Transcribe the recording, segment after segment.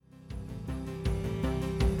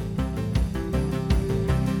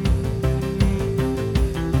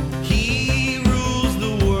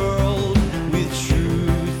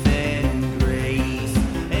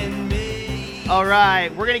All right,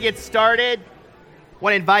 we're going to get started.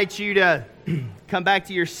 Want to invite you to come back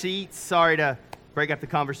to your seats. Sorry to break up the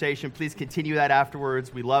conversation. Please continue that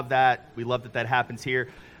afterwards. We love that. We love that that happens here.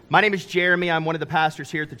 My name is Jeremy. I'm one of the pastors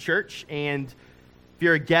here at the church. And if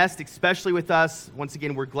you're a guest, especially with us, once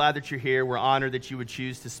again, we're glad that you're here. We're honored that you would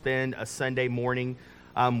choose to spend a Sunday morning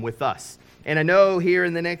with us. And I know here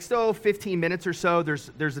in the next 15 minutes or so,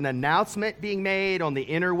 there's an announcement being made on the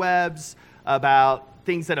interwebs about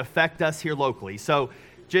things that affect us here locally. So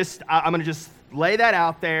I'm going to just lay that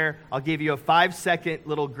out there. I'll give you a 5-second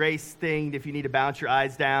little grace thing if you need to bounce your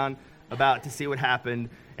eyes down to see what happened.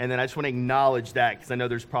 And then I just want to acknowledge that because I know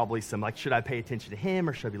there's probably some, should I pay attention to him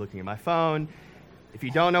or should I be looking at my phone? If you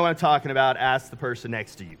don't know what I'm talking about, ask the person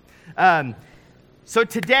next to you. So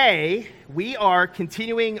today, we are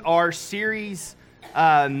continuing our series,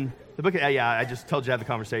 the book, I just told you I had the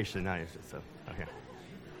conversation. Okay.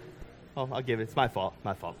 Oh, I'll give it. It's my fault.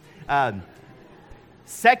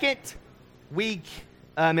 Second week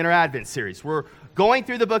in our Advent series. We're going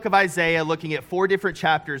through the book of Isaiah, looking at 4 different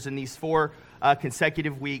chapters in these 4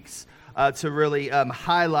 consecutive weeks to really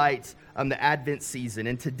highlight the Advent season.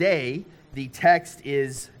 And today, the text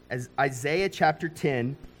is Isaiah chapter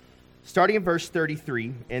 10, starting in verse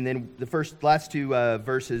 33, and then the last 2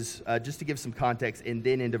 verses, just to give some context, and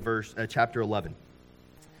then into chapter 11.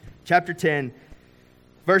 Chapter 10,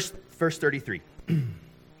 verse 33.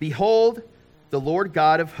 Behold, the Lord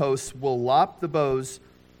God of hosts will lop the boughs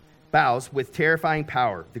with terrifying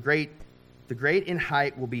power. The great in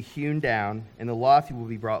height will be hewn down, and the lofty will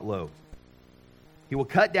be brought low. He will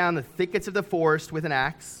cut down the thickets of the forest with an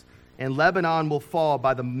axe, and Lebanon will fall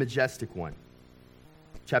by the majestic one.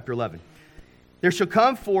 Chapter 11. There shall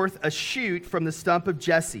come forth a shoot from the stump of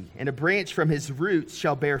Jesse, and a branch from his roots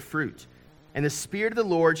shall bear fruit. And the Spirit of the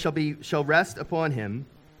Lord shall rest upon him,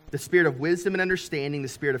 the Spirit of wisdom and understanding, the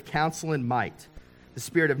Spirit of counsel and might, the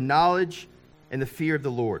Spirit of knowledge and the fear of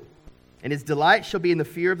the Lord. And his delight shall be in the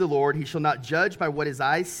fear of the Lord. He shall not judge by what his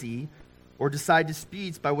eyes see, or decide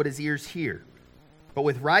disputes by what his ears hear. But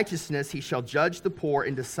with righteousness he shall judge the poor,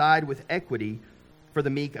 and decide with equity for the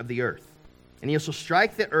meek of the earth. And he shall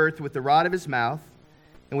strike the earth with the rod of his mouth,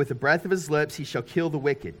 and with the breath of his lips he shall kill the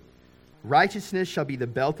wicked. Righteousness shall be the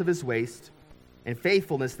belt of his waist, and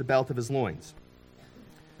faithfulness the belt of his loins.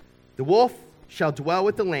 The wolf shall dwell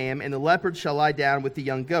with the lamb, and the leopard shall lie down with the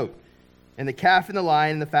young goat. And the calf and the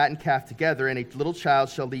lion and the fattened calf together, and a little child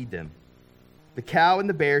shall lead them. The cow and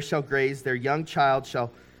the bear shall graze, their young child shall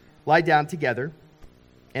lie down together,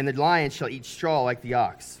 and the lion shall eat straw like the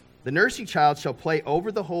ox. The nursing child shall play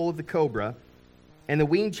over the hole of the cobra, and the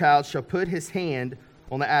weaned child shall put his hand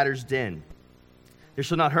on the adder's den. There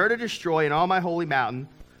shall not hurt or destroy in all my holy mountain,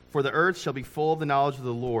 for the earth shall be full of the knowledge of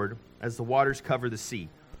the Lord, as the waters cover the sea.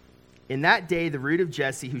 In that day the root of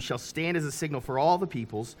Jesse, who shall stand as a signal for all the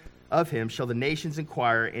peoples, of him shall the nations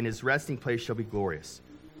inquire, and his resting place shall be glorious.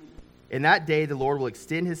 In that day the Lord will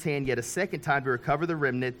extend his hand yet a second time to recover the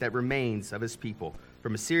remnant that remains of his people,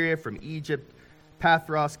 from Assyria, from Egypt,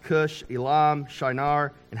 Pathros, Cush, Elam,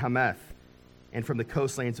 Shinar, and Hamath, and from the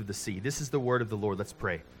coastlands of the sea. This is the word of the Lord. Let's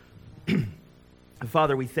pray.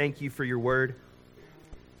 Father, we thank you for your word,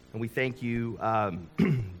 and we thank you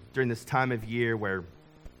during this time of year where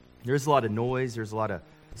there's a lot of noise, there's a lot of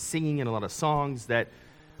singing and a lot of songs, that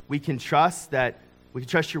we can trust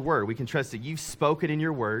your word. We can trust that you've spoken in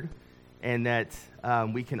your word, and that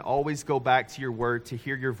we can always go back to your word to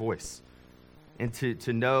hear your voice, and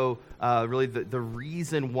to know really the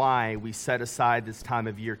reason why we set aside this time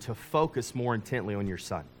of year to focus more intently on your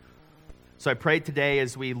Son. So I pray today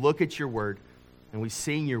as we look at your word, and we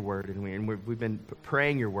sing your word, and we've been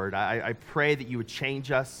praying your word, I pray that you would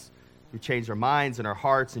change us, you would change our minds and our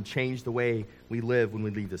hearts, and change the way we live when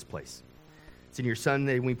we leave this place. It's in your Son's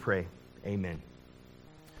name we pray. Amen.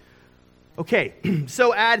 Okay,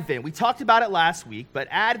 so Advent. We talked about it last week, but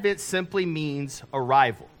Advent simply means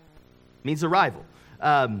arrival. It means arrival.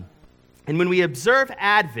 And when we observe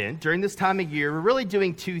Advent during this time of year, we're really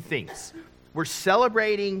doing 2 things. We're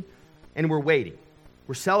celebrating and we're waiting.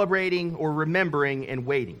 We're celebrating or remembering and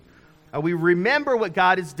waiting. We remember what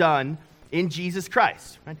God has done in Jesus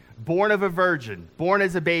Christ, right? Born of a virgin, born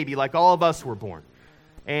as a baby like all of us were born,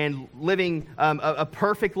 and living a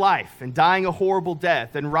perfect life, and dying a horrible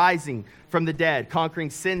death, and rising from the dead, conquering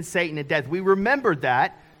sin, Satan, and death. We remember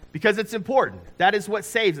that because it's important. That is what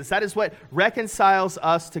saves us. That is what reconciles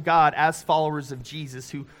us to God as followers of Jesus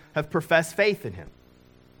who have professed faith in him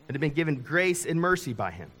and have been given grace and mercy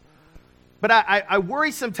by him. But I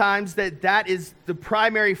worry sometimes that is the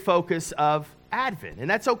primary focus of Advent, and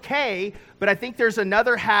that's okay, but I think there's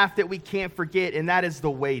another half that we can't forget, and that is the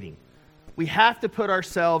waiting. We have to put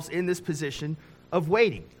ourselves in this position of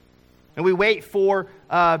waiting. And we wait for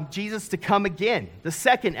Jesus to come again, the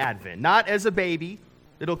second advent, not as a baby.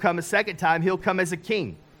 It'll come a second time. He'll come as a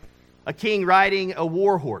king riding a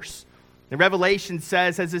war horse. And Revelation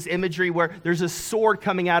has this imagery where there's a sword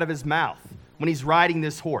coming out of his mouth when he's riding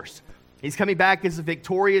this horse. He's coming back as a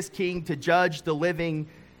victorious king to judge the living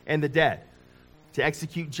and the dead, to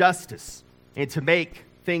execute justice, and to make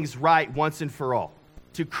things right once and for all,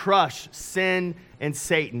 to crush sin and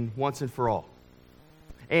Satan once and for all,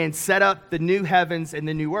 and set up the new heavens and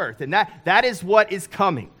the new earth. And that is what is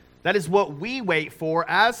coming. That is what we wait for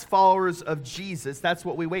as followers of Jesus. That's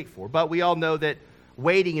what we wait for. But we all know that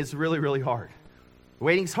waiting is really, really hard.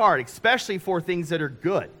 Waiting's hard, especially for things that are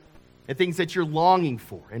good and things that you're longing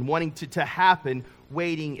for and wanting to happen.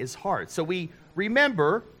 Waiting is hard. So we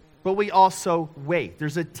remember, but we also wait.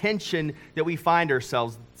 There's a tension that we find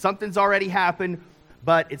ourselves. Something's already happened,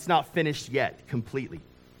 but it's not finished yet completely.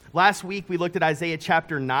 Last week, we looked at Isaiah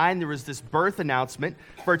chapter 9. There was this birth announcement.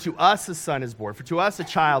 For to us a son is born. For to us a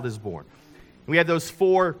child is born. We have those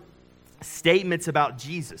 4 statements about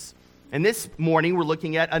Jesus. And this morning, we're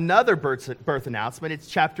looking at another birth announcement. It's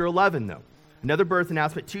chapter 11, though. Another birth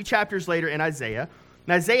announcement 2 chapters later in Isaiah.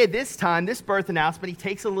 And Isaiah, this time, this birth announcement, he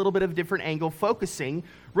takes a little bit of a different angle, focusing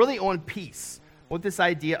really on peace, what this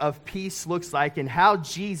idea of peace looks like and how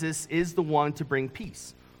Jesus is the one to bring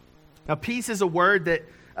peace. Now, peace is a word that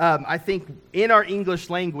I think in our English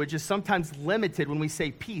language is sometimes limited when we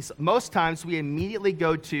say peace. Most times we immediately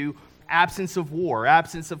go to absence of war,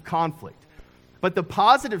 absence of conflict. But the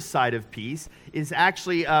positive side of peace is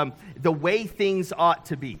actually the way things ought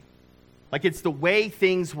to be. Like it's the way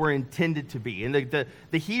things were intended to be. And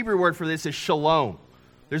the Hebrew word for this is shalom.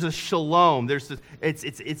 There's a shalom.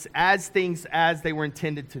 It's as things as they were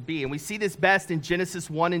intended to be. And we see this best in Genesis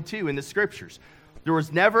 1 and 2 in the scriptures. There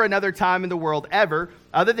was never another time in the world ever,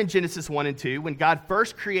 other than Genesis 1 and 2, when God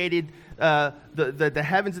first created the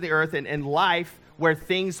heavens and the earth and life, where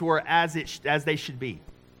things were as they should be.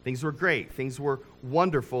 Things were great. Things were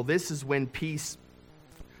wonderful. This is when peace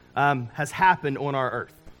has happened on our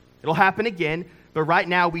earth. It'll happen again, but right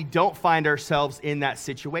now we don't find ourselves in that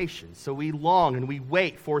situation. So we long and we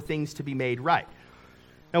wait for things to be made right.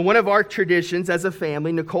 Now, one of our traditions as a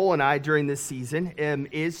family, Nicole and I, during this season,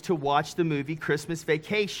 is to watch the movie Christmas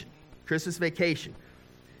Vacation. Christmas Vacation.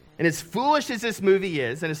 And as foolish as this movie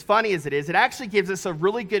is, and as funny as it is, it actually gives us a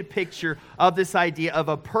really good picture of this idea of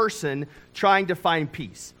a person trying to find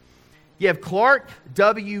peace. You have Clark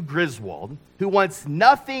W. Griswold, who wants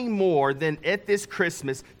nothing more than at this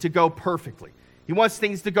Christmas to go perfectly. He wants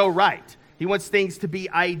things to go right. He wants things to be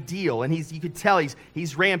ideal, and you could tell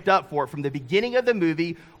he's ramped up for it from the beginning of the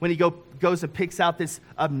movie when he goes and picks out this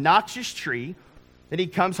obnoxious tree. Then he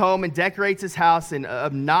comes home and decorates his house in an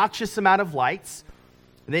obnoxious amount of lights.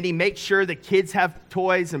 And then he makes sure the kids have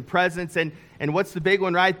toys and presents, and what's the big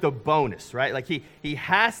one, right? The bonus, right? Like he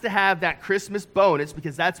has to have that Christmas bonus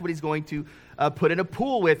because that's what he's going to put in a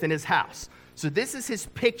pool with in his house. So this is his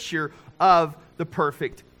picture of the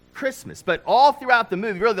perfect Christmas. But all throughout the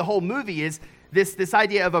movie, really the whole movie is this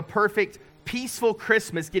idea of a perfect, peaceful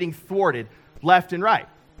Christmas getting thwarted left and right.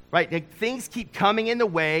 Right? Like things keep coming in the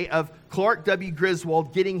way of Clark W.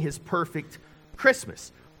 Griswold getting his perfect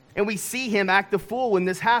Christmas. And we see him act the fool when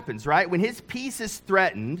this happens, right? When his peace is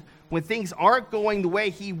threatened, when things aren't going the way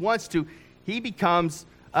he wants to, he becomes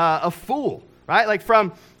a fool, right? Like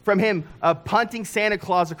from him punting Santa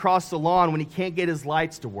Claus across the lawn when he can't get his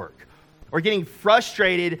lights to work, or getting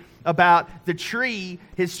frustrated about his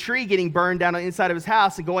tree getting burned down on the inside of his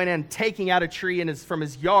house and going in and taking out a tree from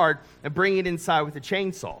his yard and bringing it inside with a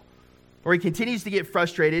chainsaw. Or he continues to get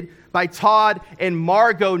frustrated by Todd and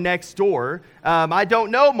Margot next door. I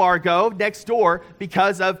don't know Margot next door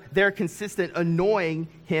because of their consistent annoying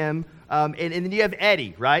him. And then you have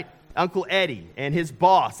Eddie, right? Uncle Eddie and his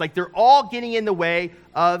boss. Like they're all getting in the way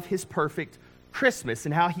of his perfect Christmas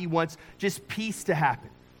and how he wants just peace to happen.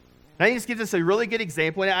 And I think this gives us a really good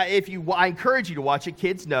example. And I encourage you to watch it.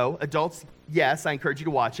 Kids, no. Adults, yes, I encourage you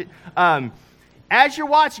to watch it. As you're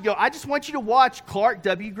watching, I just want you to watch Clark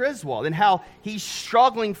W. Griswold and how he's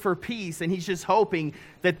struggling for peace, and he's just hoping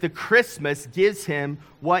that the Christmas gives him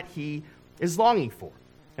what he is longing for.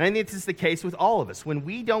 And I think this is the case with all of us. When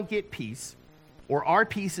we don't get peace, or our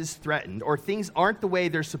peace is threatened, or things aren't the way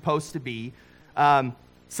they're supposed to be,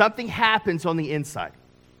 something happens on the inside.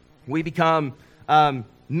 We become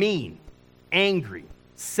mean, angry,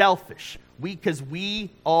 selfish, because we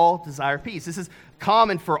all desire peace. This is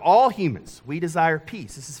common for all humans. We desire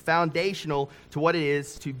peace. This is foundational to what it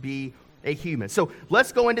is to be a human. So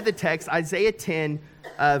let's go into the text, Isaiah 10,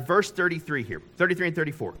 verse 33 here, 33 and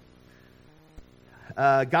 34.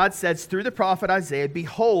 God says through the prophet Isaiah,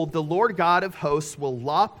 "Behold, the Lord God of hosts will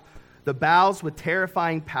lop the boughs with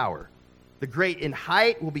terrifying power. The great in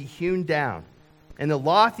height will be hewn down, and the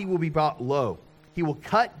lofty will be brought low. He will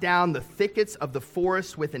cut down the thickets of the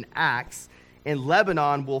forest with an axe, and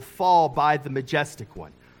Lebanon will fall by the majestic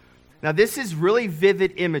one." Now, this is really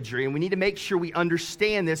vivid imagery, and we need to make sure we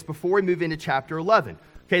understand this before we move into chapter 11.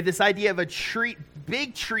 Okay, this idea of a tree,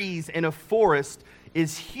 big trees in a forest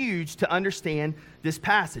is huge to understand this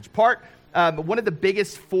passage. One of the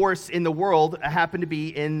biggest forests in the world happened to be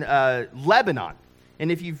in Lebanon.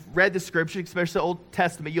 And if you've read the scripture, especially the Old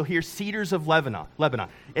Testament, you'll hear cedars of Lebanon.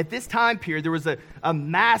 At this time period, there was a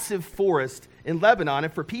massive forest in Lebanon.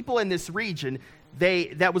 And for people in this region,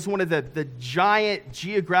 that was one of the giant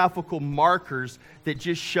geographical markers that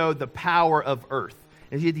just showed the power of earth.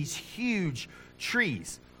 And you had these huge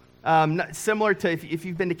trees. Similar to if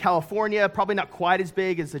you've been to California, probably not quite as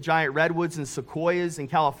big as the giant redwoods and sequoias in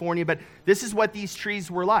California, but this is what these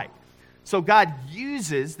trees were like. So God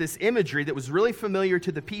uses this imagery that was really familiar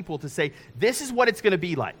to the people to say, this is what it's going to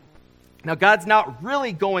be like. Now, God's not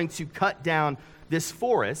really going to cut down this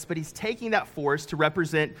forest, but he's taking that forest to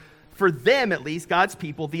represent, for them at least, God's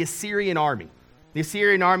people, the Assyrian army. The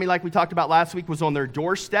Assyrian army, like we talked about last week, was on their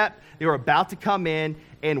doorstep. They were about to come in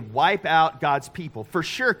and wipe out God's people. For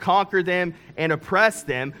sure, conquer them and oppress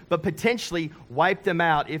them, but potentially wipe them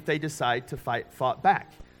out if they decide to fought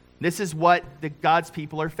back. This is what God's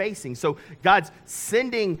people are facing. So God's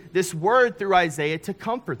sending this word through Isaiah to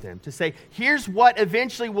comfort them, to say, here's what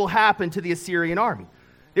eventually will happen to the Assyrian army.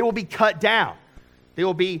 They will be cut down. They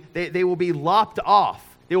will be lopped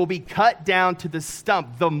off. They will be cut down to the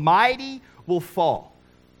stump. The mighty will fall.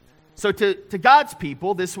 So to God's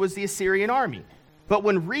people, this was the Assyrian army. But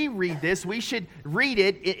when we read this, we should read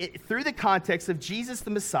it through the context of Jesus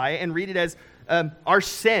the Messiah and read it as our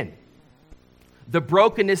sin, the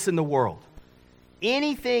brokenness in the world,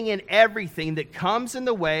 anything and everything that comes in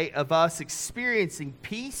the way of us experiencing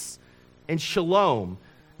peace and shalom.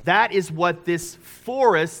 That is what this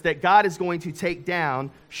forest that God is going to take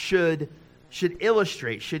down should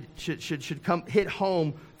illustrate, should come hit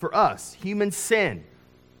home for us. Human sin,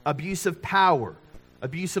 abuse of power,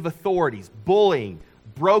 abuse of authorities, bullying,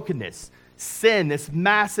 brokenness, sin, this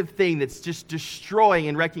massive thing that's just destroying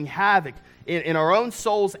and wreaking havoc in our own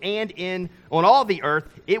souls and on all the earth.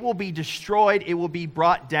 It will be destroyed. It will be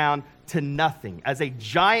brought down to nothing as a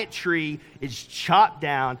giant tree is chopped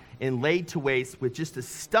down and laid to waste with just a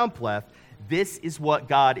stump left. This is what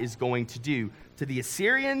God is going to do to the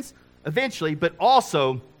Assyrians eventually, but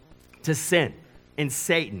also to sin and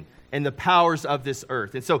Satan and the powers of this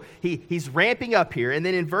earth. And so he's ramping up here. And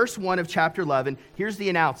then in verse 1 of chapter 11, here's the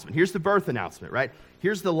announcement. Here's the birth announcement, right?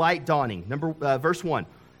 Here's the light dawning. Verse 1.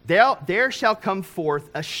 There shall come forth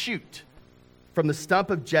a shoot from the stump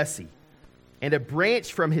of Jesse, and a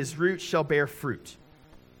branch from his root shall bear fruit.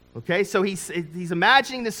 Okay, so he's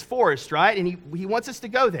imagining this forest, right? And he wants us to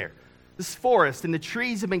go there. This forest, and the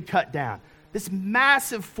trees have been cut down. This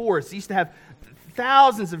massive forest used to have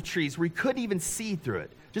thousands of trees where you couldn't even see through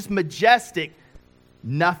it. Just majestic,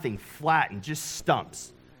 nothing, flattened, just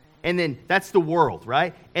stumps. And then that's the world,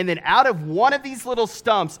 right? And then out of one of these little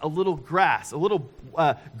stumps, a little grass, a little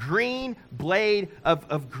green blade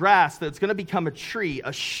of grass that's going to become a tree,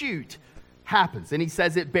 a shoot happens. And he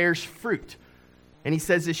says it bears fruit. And he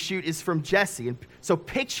says this shoot is from Jesse. And so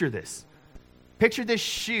picture this. Picture this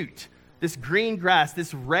shoot, this green grass,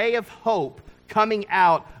 this ray of hope coming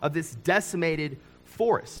out of this decimated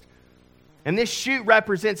forest. And this shoot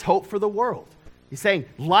represents hope for the world. He's saying,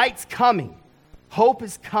 light's coming. Hope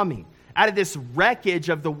is coming out of this wreckage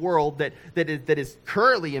of the world that is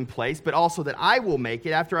currently in place, but also that I will make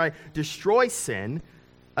it after I destroy sin.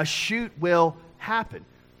 A shoot will happen.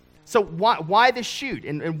 So why the shoot?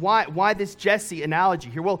 And why this Jesse analogy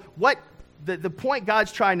here? Well, what the point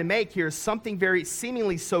God's trying to make here is something very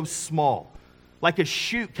seemingly so small, like a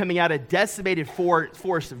shoot coming out of a decimated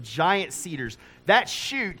forest of giant cedars. That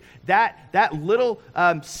shoot, that little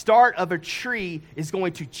start of a tree is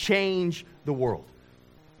going to change the world.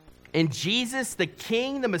 And Jesus, the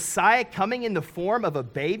King, the Messiah, coming in the form of a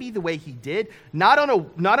baby the way he did, not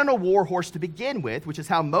on a war horse to begin with, which is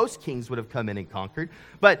how most kings would have come in and conquered,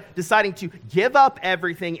 but deciding to give up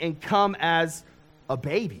everything and come as a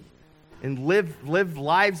baby and live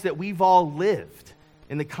lives that we've all lived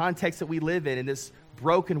in the context that we live in this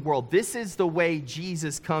broken world. This is the way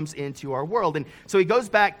Jesus comes into our world. And so he goes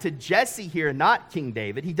back to Jesse here, not King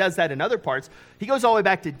David. He does that in other parts. He goes all the way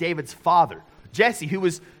back to David's father, Jesse, who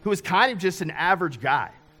was kind of just an average guy.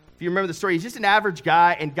 If you remember the story, he's just an average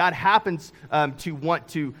guy, and God happens to want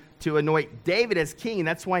to to anoint David as king, and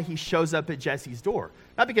that's why he shows up at Jesse's door.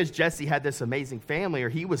 Not because Jesse had this amazing family or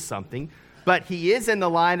he was something, but he is in the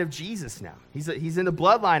line of Jesus now. He's in the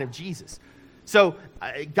bloodline of Jesus. So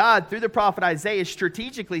God, through the prophet Isaiah,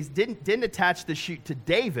 strategically didn't attach the shoot to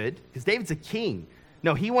David, because David's a king.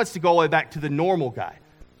 No, he wants to go all the way back to the normal guy.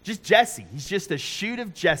 Just Jesse. He's just a shoot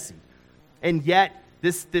of Jesse. And yet,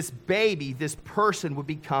 this baby, this person would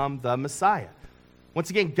become the Messiah. Once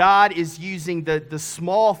again, God is using the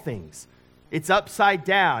small things. It's upside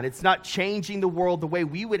down. It's not changing the world the way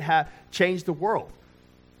we would have changed the world.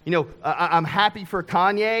 You know, I'm happy for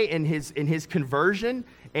Kanye in his conversion,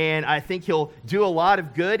 and I think he'll do a lot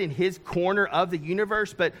of good in his corner of the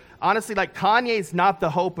universe. But honestly, like, Kanye's not the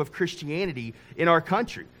hope of Christianity in our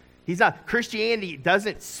country. He's not. Christianity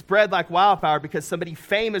doesn't spread like wildfire because somebody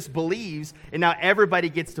famous believes and now everybody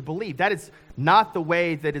gets to believe. That is not the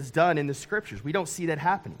way that is done in the scriptures. We don't see that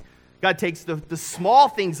happening. God takes the small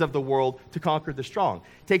things of the world to conquer the strong.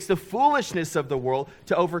 Takes the foolishness of the world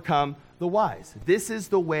to overcome the wise. This is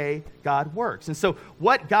the way God works. And so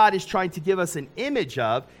what God is trying to give us an image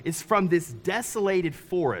of is, from this desolated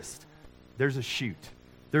forest, there's a shoot.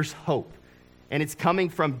 There's hope. And it's coming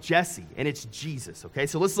from Jesse, and it's Jesus. Okay,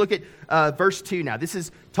 so let's look at verse 2 now. This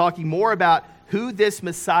is talking more about who this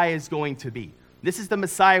Messiah is going to be. This is the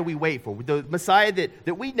Messiah we wait for, the Messiah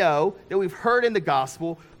that we know, that we've heard in the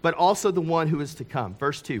gospel, but also the one who is to come.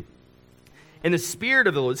 Verse 2. And the Spirit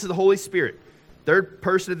of the Lord, this is the Holy Spirit, third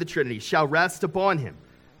person of the Trinity, shall rest upon him.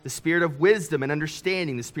 The Spirit of wisdom and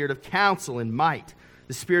understanding, the Spirit of counsel and might,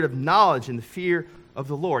 the Spirit of knowledge and the fear of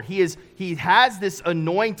the Lord. He has this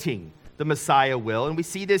anointing, the Messiah will. And we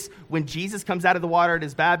see this when Jesus comes out of the water at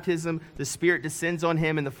his baptism. The Spirit descends on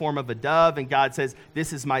him in the form of a dove, and God says,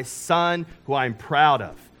 "This is my Son who I'm proud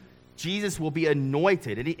of." Jesus will be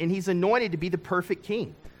anointed, and he's anointed to be the perfect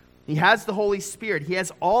king. He has the Holy Spirit. He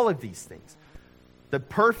has all of these things. The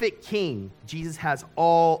perfect king, Jesus has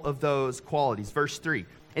all of those qualities. Verse 3,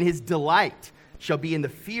 and his delight shall be in the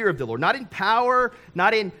fear of the Lord. Not in power,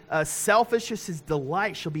 not in selfishness. His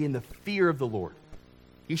delight shall be in the fear of the Lord.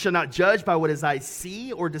 He shall not judge by what his eyes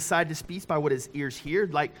see, or decide to speak by what his ears hear,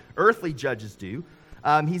 like earthly judges do.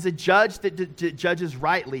 He's a judge that judges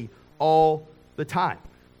rightly all the time.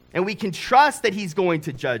 And we can trust that he's going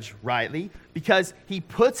to judge rightly because he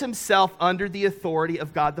puts himself under the authority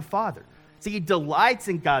of God the Father. So he delights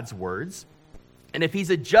in God's words. And if he's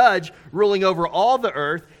a judge ruling over all the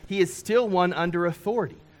earth, he is still one under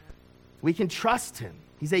authority. We can trust him.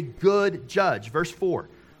 He's a good judge. Verse 4.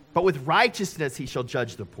 But with righteousness he shall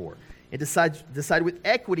judge the poor, and decide with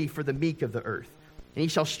equity for the meek of the earth. And he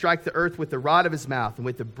shall strike the earth with the rod of his mouth, and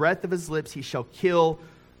with the breath of his lips he shall kill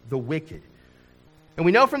the wicked. And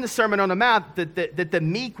we know from the Sermon on the Mount that the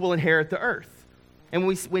meek will inherit the earth. And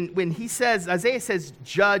when he says, Isaiah says,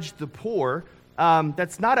 judge the poor,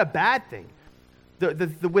 that's not a bad thing.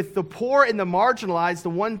 With the poor and the marginalized, the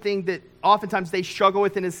one thing that oftentimes they struggle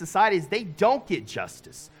with in a society is they don't get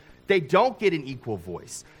justice. They don't get an equal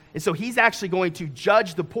voice. And so he's actually going to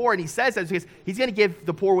judge the poor, and he says that because he's going to give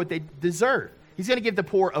the poor what they deserve. He's going to give the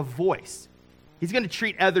poor a voice. He's going to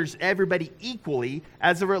treat everybody equally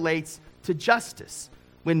as it relates to justice.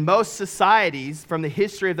 When most societies from the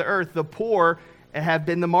history of the earth, the poor have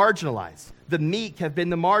been the marginalized. The meek have been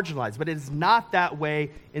the marginalized. But it is not that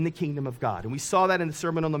way in the kingdom of God. And we saw that in the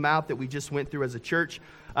Sermon on the Mount that we just went through as a church.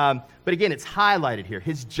 But again, it's highlighted here.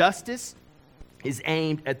 His justice is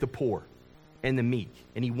aimed at the poor and the meek,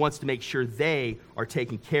 and he wants to make sure they are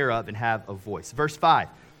taken care of and have a voice. Verse 5,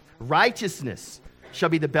 righteousness shall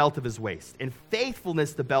be the belt of his waist, and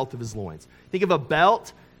faithfulness the belt of his loins. Think of a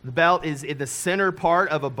belt. The belt is in the center part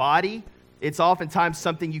of a body. It's oftentimes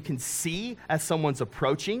something you can see as someone's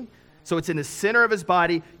approaching. So it's in the center of his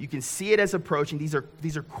body. You can see it as approaching. These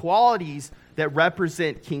are qualities that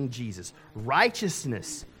represent King Jesus.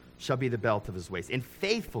 Righteousness shall be the belt of his waist, and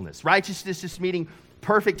faithfulness. Righteousness just meaning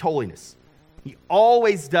perfect holiness. He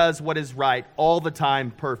always does what is right all the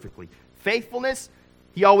time perfectly. Faithfulness,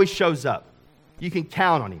 he always shows up. You can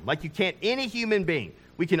count on him like you can't any human being.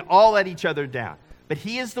 We can all let each other down. But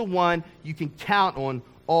he is the one you can count on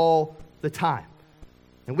all the time.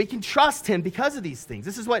 And we can trust him because of these things.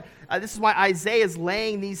 This is why Isaiah is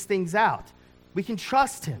laying these things out. We can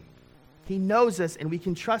trust him. He knows us, and we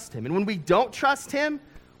can trust him. And when we don't trust him,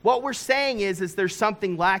 what we're saying is there's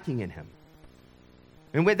something lacking in him.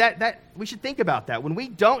 And with that we should think about that. When we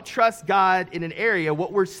don't trust God in an area,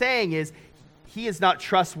 what we're saying is he is not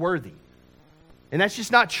trustworthy. And that's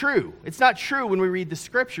just not true. It's not true when we read the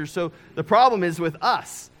scripture. So the problem is with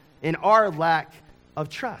us in our lack of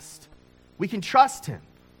trust. We can trust him.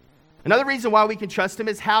 Another reason why we can trust him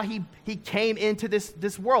is how he came into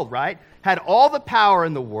this world, right? Had all the power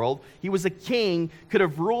in the world. He was a king, could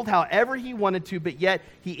have ruled however he wanted to, but yet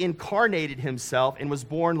he incarnated himself and was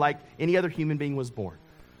born like any other human being was born.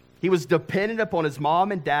 He was dependent upon his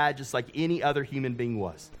mom and dad just like any other human being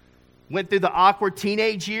was. Went through the awkward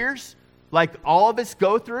teenage years like all of us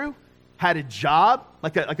go through. Had a job,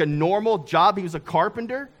 like a normal job. He was a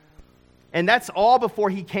carpenter. And that's all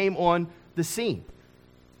before he came on the scene.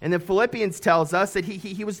 And then Philippians tells us that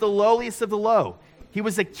he was the lowliest of the low. He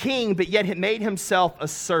was a king, but yet had made himself a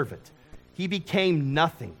servant. He became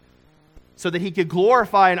nothing so that he could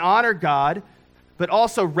glorify and honor God, but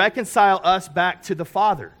also reconcile us back to the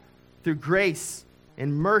Father through grace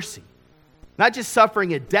and mercy. Not just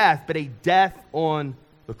suffering a death, but a death on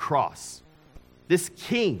the cross. This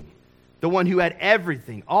king, the one who had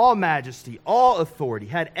everything, all majesty, all authority,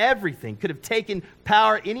 had everything, could have taken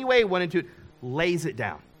power any way he wanted to, lays it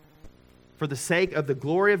down for the sake of the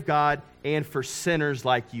glory of God and for sinners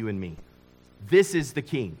like you and me. This is the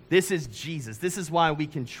King. This is Jesus. This is why we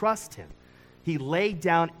can trust him. He laid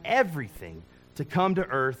down everything to come to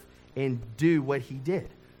earth and do what he did.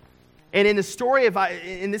 And in the story of,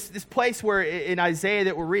 in this place where in Isaiah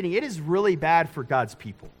that we're reading, it is really bad for God's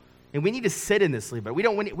people. And we need to sit in this, but we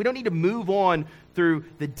don't need to move on through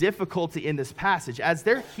the difficulty in this passage. As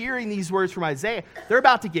they're hearing these words from Isaiah, they're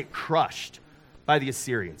about to get crushed by the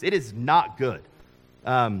Assyrians. It is not good.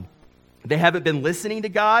 They haven't been listening to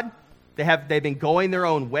God. They've been going their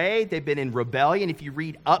own way. They've been in rebellion. If you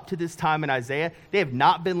read up to this time in Isaiah, they have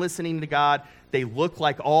not been listening to God. They look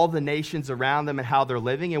like all the nations around them and how they're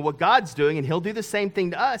living. And what God's doing, and he'll do the same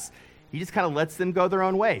thing to us, he just kind of lets them go their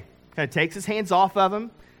own way. Kind of takes his hands off of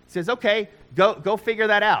them. Says, okay, go figure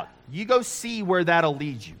that out. You go see where that'll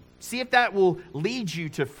lead you. See if that will lead you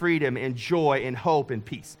to freedom and joy and hope and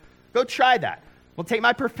peace. Go try that. We'll take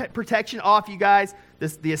my protection off you guys.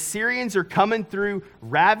 The Assyrians are coming through,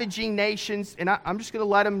 ravaging nations, and I'm just going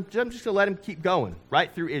to let them keep going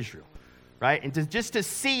right through Israel, right? And just to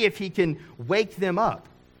see if he can wake them up.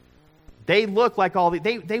 They look like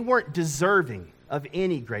they weren't deserving of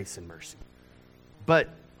any grace and mercy. But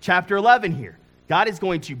chapter 11 here, God is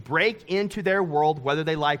going to break into their world whether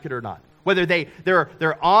they like it or not. Whether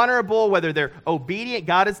they're honorable, whether they're obedient,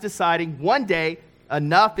 God is deciding one day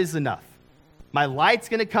enough is enough. My light's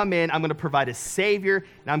going to come in. I'm going to provide a Savior,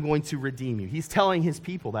 and I'm going to redeem you. He's telling his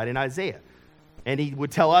people that in Isaiah. And he would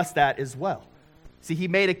tell us that as well. See, he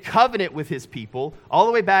made a covenant with his people all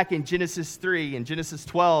the way back in Genesis 3 and Genesis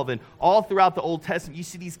 12 and all throughout the Old Testament. You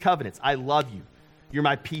see these covenants. I love you. You're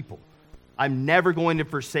my people. I'm never going to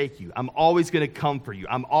forsake you. I'm always going to come for you.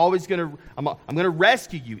 I'm going to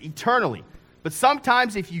rescue you eternally. But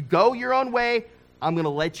sometimes if you go your own way, I'm going to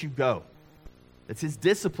let you go. That's his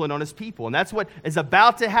discipline on his people. And that's what is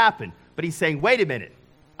about to happen. But he's saying, wait a minute.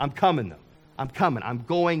 I'm coming, though. I'm coming. I'm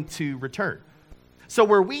going to return. So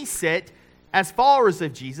where we sit as followers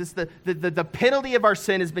of Jesus, the penalty of our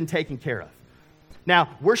sin has been taken care of. Now,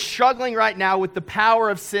 we're struggling right now with the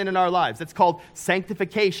power of sin in our lives. That's called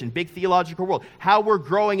sanctification, big theological world. How we're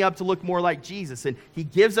growing up to look more like Jesus. And he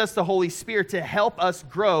gives us the Holy Spirit to help us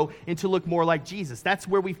grow and to look more like Jesus. That's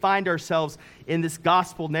where we find ourselves in this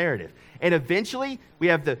gospel narrative. And eventually, we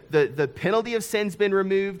have the penalty of sin's been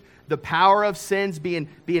removed, the power of sins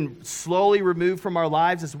being slowly removed from our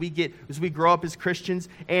lives as we grow up as Christians.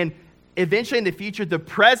 And eventually in the future, the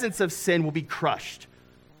presence of sin will be crushed.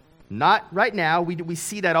 Not right now. We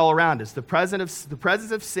see that all around us. The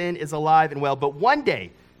presence of sin is alive and well. But one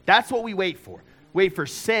day, that's what we wait for. Wait for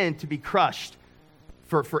sin to be crushed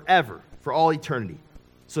for forever, for all eternity.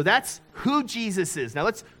 So that's who Jesus is. Now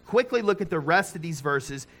let's quickly look at the rest of these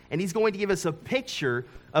verses, and he's going to give us a picture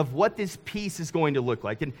of what this peace is going to look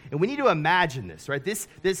like. And we need to imagine this, right?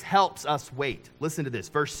 This helps us wait. Listen to this,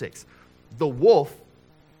 verse 6. The wolf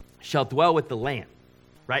shall dwell with the lamb.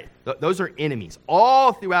 Right? Those are enemies.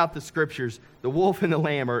 All throughout the scriptures, the wolf and the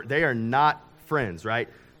lamb they are not friends, right?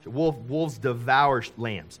 Wolves devour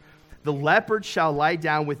lambs. The leopard shall lie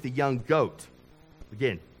down with the young goat.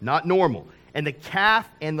 Again, not normal. And the calf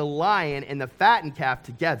and the lion and the fattened calf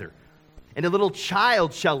together. And a little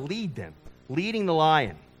child shall lead them, leading the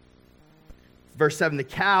lion. Verse 7, the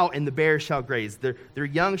cow and the bear shall graze. Their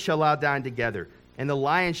young shall lie down together. And the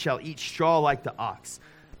lion shall eat straw like the ox.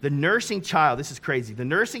 The nursing child, this is crazy, the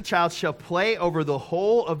nursing child shall play over the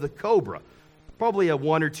hole of the cobra, probably a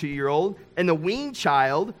 1 or 2 year old, and the weaned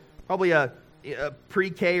child, probably a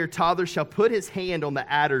pre-K or toddler, shall put his hand on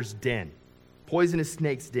the adder's den, poisonous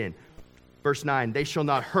snake's den. Verse 9, they shall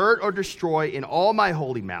not hurt or destroy in all my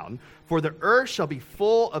holy mountain, for the earth shall be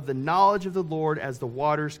full of the knowledge of the Lord as the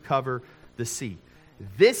waters cover the sea.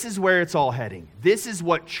 this is where it's all heading. This is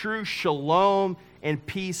what true shalom and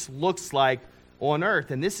peace looks like on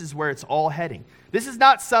earth, and this is where it's all heading. This is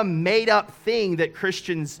not some made-up thing that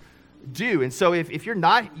Christians do. And so if you're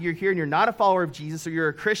here and you're not a follower of Jesus, or you're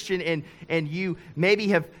a Christian and you maybe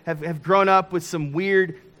have grown up with some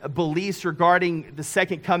weird beliefs regarding the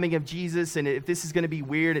second coming of Jesus, and if this is going to be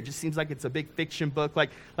weird, it just seems like it's a big fiction book, like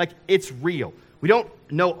it's real. We don't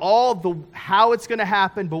know how it's going to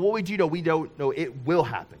happen, but what we do know, we don't know it will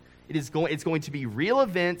happen. It's going to be real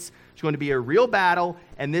events, it's going to be a real battle,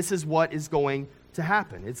 and this is what is going to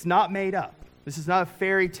happen. It's not made up. This is not a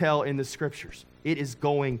fairy tale in the scriptures. It is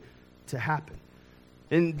going to happen.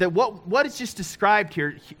 And what is just described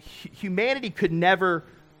here, humanity could never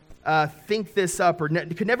think this up, or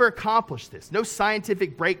could never accomplish this. No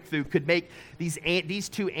scientific breakthrough could make these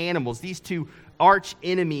two animals, these two arch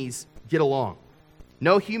enemies, get along.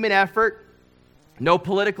 No human effort, no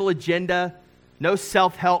political agenda, no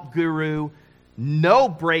self-help guru, no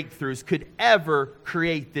breakthroughs could ever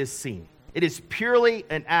create this scene. It is purely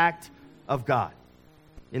an act of God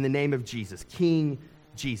in the name of Jesus, King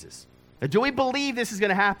Jesus. Now, do we believe this is going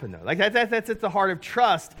to happen, though? Like that's at the heart of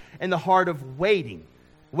trust and the heart of waiting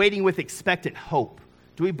with expectant hope.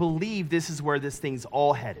 Do we believe this is where this thing's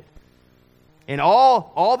all headed? And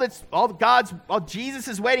all Jesus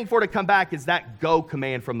is waiting for to come back is that go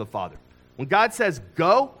command from the Father. When God says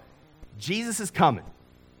go, Jesus is coming.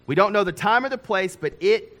 We don't know the time or the place, but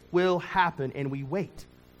it will happen, and we wait.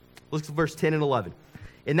 Look at verse 10 and 11.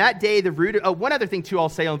 In that day, the root of... one other thing, too, I'll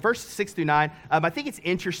say on verse 6 through 9. I think it's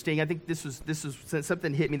interesting. I think this was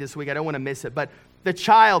something hit me this week. I don't want to miss it. But the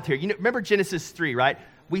child here, remember Genesis 3, right?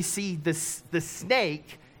 We see the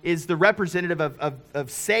snake is the representative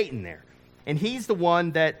of Satan there. And he's the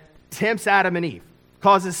one that tempts Adam and Eve,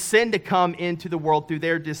 causes sin to come into the world through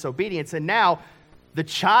their disobedience. And now the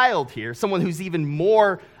child here, someone who's even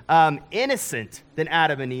more innocent than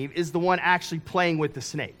Adam and Eve, is the one actually playing with the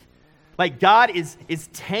snake. Like God is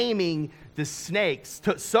taming the snakes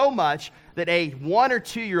so much that a 1 or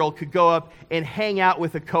 2 year old could go up and hang out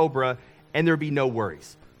with a cobra and there'd be no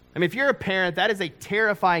worries. I mean, if you're a parent, that is a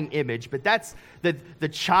terrifying image, but that's the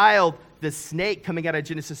child, the snake coming out of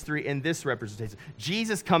Genesis 3 in this representation.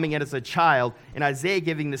 Jesus coming in as a child, and Isaiah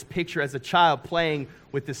giving this picture as a child playing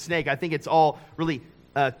with the snake. I think it's all really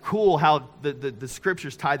cool how the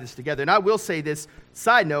scriptures tie this together. And I will say this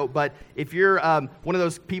side note, but if you're one of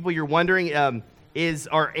those people you're wondering,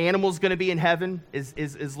 are animals going to be in heaven?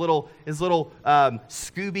 Is little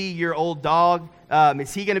Scooby, your old dog,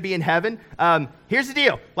 is he going to be in heaven? Here's the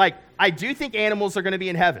deal. Like, I do think animals are going to be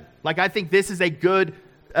in heaven. Like, I think this is a good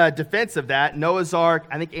defense of that. Noah's Ark,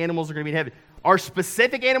 I think animals are going to be in heaven. Are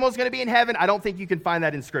specific animals going to be in heaven? I don't think you can find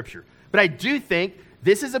that in Scripture. But I do think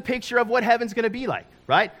this is a picture of what heaven's going to be like,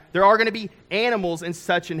 right? There are going to be animals and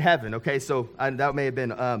such in heaven, okay? So that may have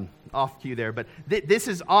been off cue there, but this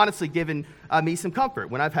has honestly given me some comfort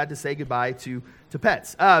when I've had to say goodbye to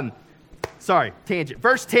pets. Sorry, tangent.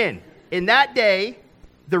 Verse 10, in that day,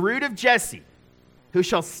 the root of Jesse, who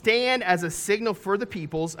shall stand as a signal for the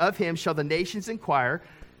peoples, of him shall the nations inquire,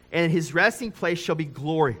 and his resting place shall be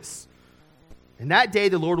glorious. In that day,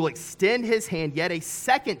 the Lord will extend his hand yet a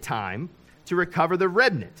second time to recover the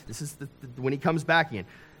remnant. This is when he comes back again.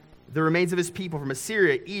 The remains of his people from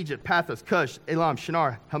Assyria, Egypt, Pathros, Cush, Elam,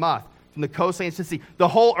 Shinar, Hamath, from the coastlands to the sea. The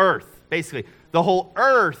whole earth, basically. The whole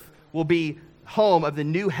earth will be home of the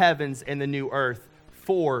new heavens and the new earth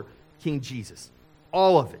for King Jesus.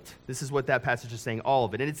 All of it. This is what that passage is saying, all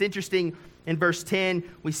of it. And it's interesting, in verse 10,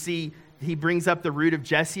 we see he brings up the root of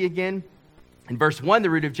Jesse again. In verse 1, the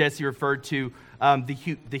root of Jesse referred to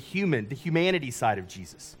the humanity side of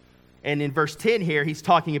Jesus. And in verse 10 here, he's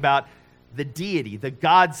talking about the deity, the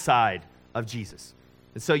God side of Jesus.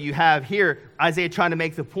 And so you have here Isaiah trying to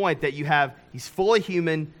make the point that he's fully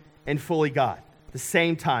human and fully God at the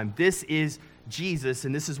same time. This is Jesus,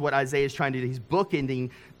 and this is what Isaiah is trying to do. He's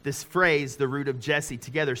bookending this phrase, the root of Jesse,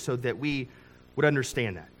 together so that we would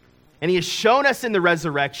understand that. And he has shown us in the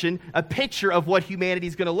resurrection a picture of what humanity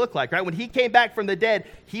is going to look like, right? When he came back from the dead,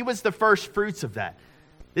 he was the first fruits of that.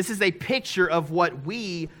 This is a picture of what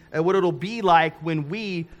it'll be like when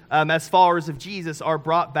we, as followers of Jesus, are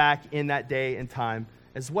brought back in that day and time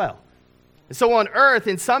as well. And so on earth,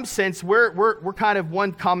 in some sense, we're kind of,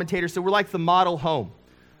 one commentator said, we're like the model home,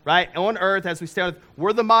 right? On earth, as we stay on earth,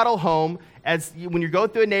 we're the model home. When you go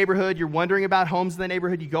through a neighborhood, you're wondering about homes in the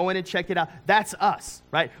neighborhood, you go in and check it out. That's us,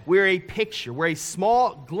 right? We're a picture. We're a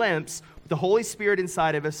small glimpse with the Holy Spirit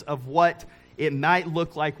inside of us of what it might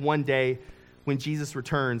look like one day when Jesus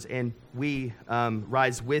returns and we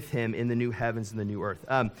rise with him in the new heavens and the new earth.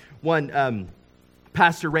 One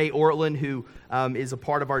Pastor Ray Ortlund, who is a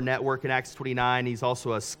part of our network in Acts 29, he's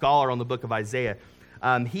also a scholar on the book of Isaiah.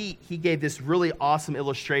 He gave this really awesome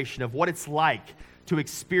illustration of what it's like to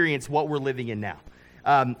experience what we're living in now.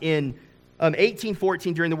 In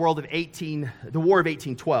 1814, during the War of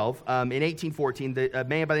 1812, in 1814, a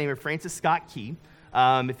man by the name of Francis Scott Key,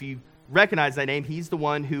 if you recognize that name, he's the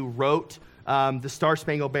one who wrote the Star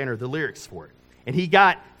Spangled Banner, the lyrics for it. And he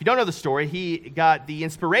got, if you don't know the story, he got the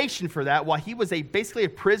inspiration for that while he was basically a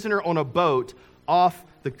prisoner on a boat off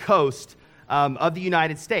the coast of the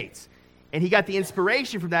United States. And he got the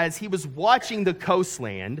inspiration from that as he was watching the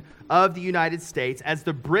coastland of the United States as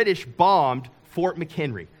the British bombed Fort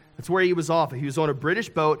McHenry. That's where he was off. He was on a British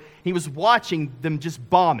boat. He was watching them just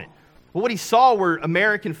bomb it. Well, what he saw were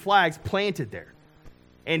American flags planted there.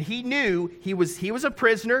 And he knew he was a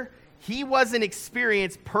prisoner. He wasn't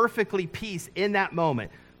experienced perfectly peace in that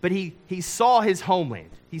moment, but he saw his homeland.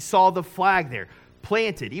 He saw the flag there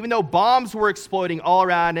planted. Even though bombs were exploding all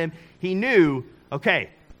around him, he knew, okay,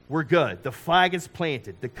 we're good. The flag is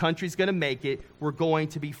planted. The country's going to make it. We're going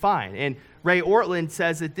to be fine. And Ray Ortlund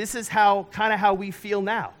says that this is how we feel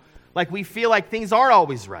now. Like we feel like things aren't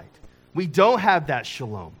always right. We don't have that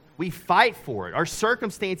shalom. We fight for it. Our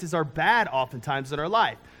circumstances are bad oftentimes in our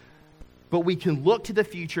life. But we can look to the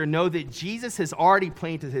future and know that Jesus has already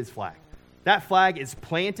planted his flag. That flag is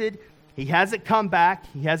planted. He hasn't come back.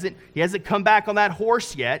 He hasn't come back on that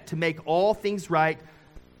horse yet to make all things right.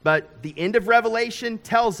 But the end of Revelation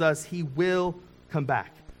tells us he will come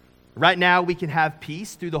back. Right now, we can have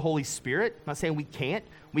peace through the Holy Spirit. I'm not saying we can't.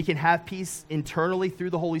 We can have peace internally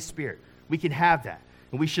through the Holy Spirit. We can have that.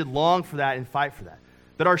 And we should long for that and fight for that.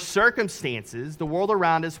 But our circumstances, the world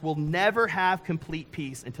around us, will never have complete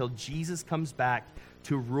peace until Jesus comes back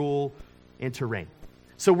to rule and to reign.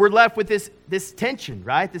 So we're left with this tension,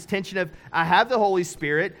 right? This tension of, I have the Holy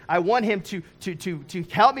Spirit. I want him to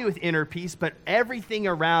help me with inner peace, but everything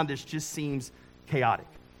around us just seems chaotic.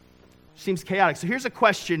 So here's a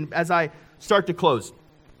question as I start to close.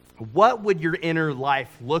 What would your inner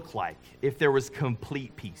life look like if there was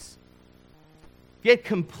complete peace? If you had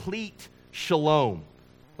complete shalom,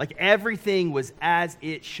 like everything was as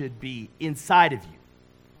it should be inside of you,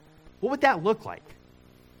 what would that look like?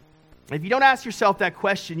 If you don't ask yourself that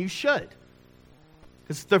question, you should.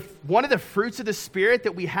 Because one of the fruits of the Spirit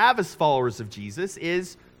that we have as followers of Jesus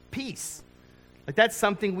is peace. Like that's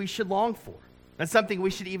something we should long for. That's something we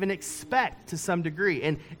should even expect to some degree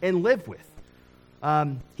and live with.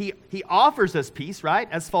 He offers us peace, right?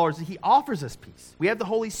 As followers, he offers us peace. We have the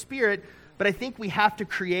Holy Spirit, but I think we have to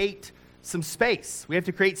create some space. We have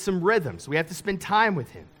to create some rhythms. We have to spend time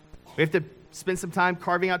with him. We have to spend some time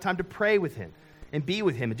carving out time to pray with him and be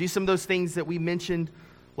with him and do some of those things that we mentioned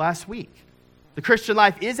last week. The Christian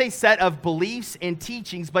life is a set of beliefs and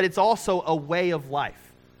teachings, but it's also a way of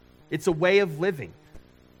life. It's a way of living.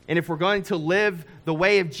 And if we're going to live the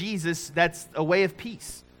way of Jesus, that's a way of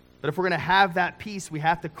peace. But if we're going to have that peace, we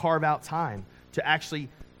have to carve out time to actually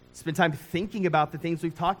spend time thinking about the things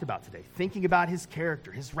we've talked about today, thinking about his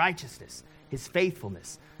character, his righteousness, his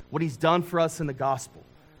faithfulness, what he's done for us in the gospel.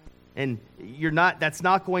 And that's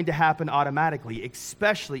not going to happen automatically,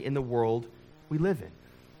 especially in the world we live in.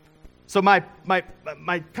 So my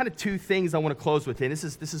kind of two things I want to close with, and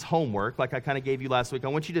this is homework, like I kind of gave you last week. I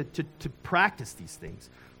want you to practice these things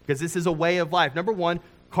because this is a way of life. Number one,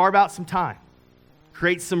 carve out some time.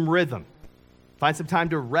 Create some rhythm. Find some time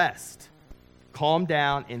to rest. Calm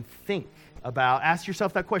down and think about, ask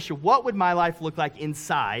yourself that question. What would my life look like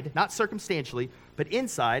inside, not circumstantially, but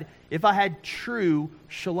inside, if I had true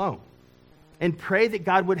shalom? And pray that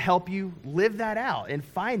God would help you live that out and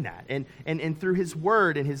find that. And through his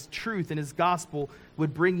word and his truth and his gospel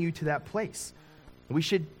would bring you to that place. We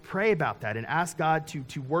should pray about that and ask God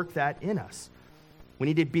to work that in us. We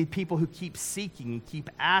need to be people who keep seeking and keep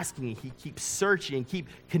asking and keep searching and keep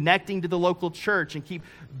connecting to the local church and keep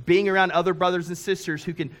being around other brothers and sisters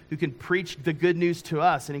who can preach the good news to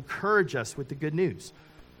us and encourage us with the good news.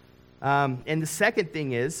 And the second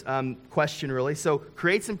thing is, question really, so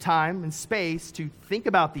create some time and space to think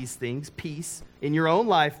about these things, peace, in your own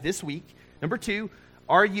life this week. Number two,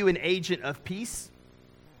 are you an agent of peace?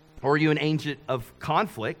 Or are you an agent of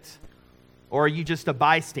conflict? Or are you just a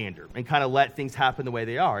bystander and kind of let things happen the way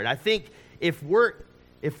they are? And I think if we're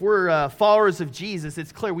followers of Jesus,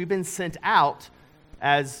 it's clear we've been sent out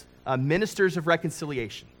as ministers of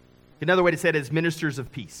reconciliation. Another way to say it is ministers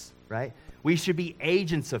of peace, right? We should be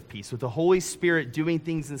agents of peace with the Holy Spirit doing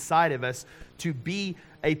things inside of us to be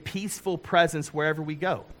a peaceful presence wherever we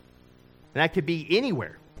go. And that could be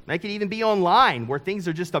anywhere. It could even be online where things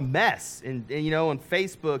are just a mess and on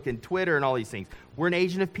Facebook and Twitter and all these things. We're an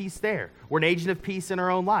agent of peace there. We're an agent of peace in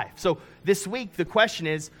our own life. So this week, the question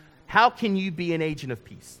is, how can you be an agent of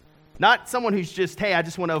peace? Not someone who's just, hey, I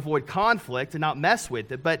just want to avoid conflict and not mess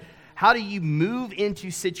with it, but how do you move into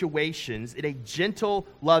situations in a gentle,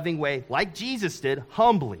 loving way, like Jesus did,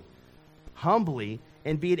 humbly,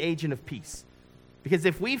 and be an agent of peace? Because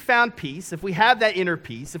if we found peace, if we have that inner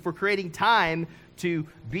peace, if we're creating time to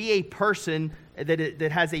be a person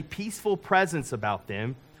that has a peaceful presence about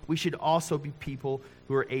them, we should also be people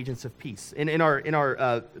who are agents of peace. And in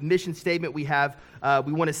our mission statement, we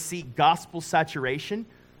want to seek gospel saturation.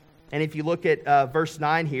 And if you look at verse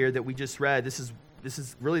 9 here that we just read, this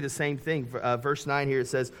is really the same thing. Verse 9 here, it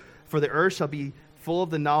says, "For the earth shall be full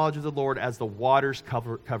of the knowledge of the Lord as the waters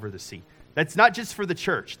cover the sea." That's not just for the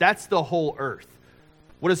church. That's the whole earth.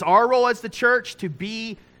 What is our role as the church? To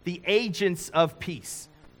be the agents of peace,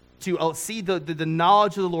 to see the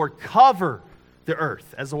knowledge of the Lord cover the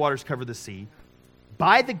earth as the waters cover the sea.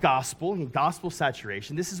 By the gospel and gospel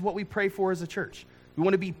saturation, this is what we pray for as a church. We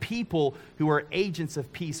want to be people who are agents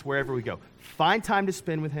of peace wherever we go. Find time to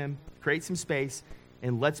spend with Him, create some space,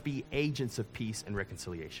 and let's be agents of peace and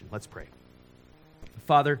reconciliation. Let's pray.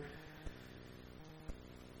 Father,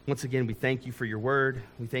 once again, we thank you for your word.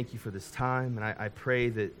 We thank you for this time. And I pray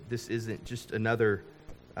that this isn't just another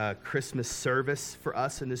Christmas service for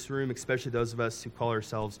us in this room, especially those of us who call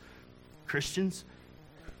ourselves Christians.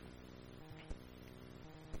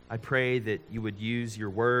 I pray that you would use your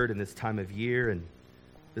word in this time of year and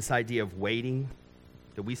this idea of waiting,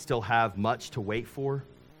 that we still have much to wait for,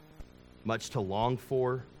 much to long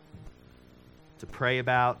for, to pray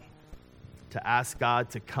about, to ask God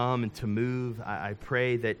to come and to move. I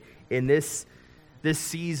pray that in this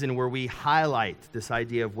season where we highlight this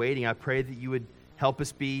idea of waiting, I pray that you would help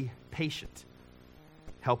us be patient.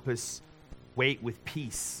 Help us wait with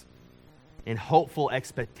peace and hopeful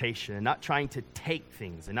expectation, and not trying to take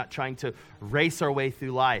things, and not trying to race our way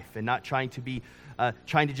through life, and not trying to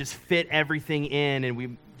just fit everything in and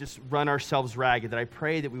we just run ourselves ragged. That I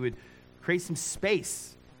pray that we would create some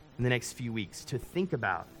space in the next few weeks to think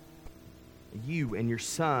about you and your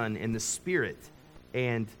Son and the Spirit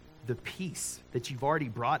and the peace that you've already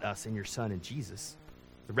brought us in your Son and Jesus,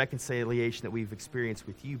 the reconciliation that we've experienced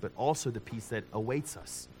with you, but also the peace that awaits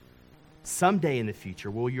us someday in the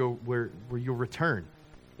future where you'll return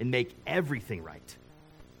and make everything right.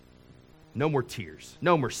 No more tears,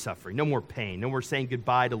 no more suffering, no more pain, no more saying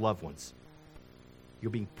goodbye to loved ones.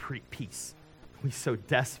 You'll be peace. We so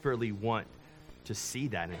desperately want to see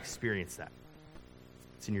that and experience that.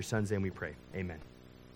 It's in your Son's name we pray. Amen.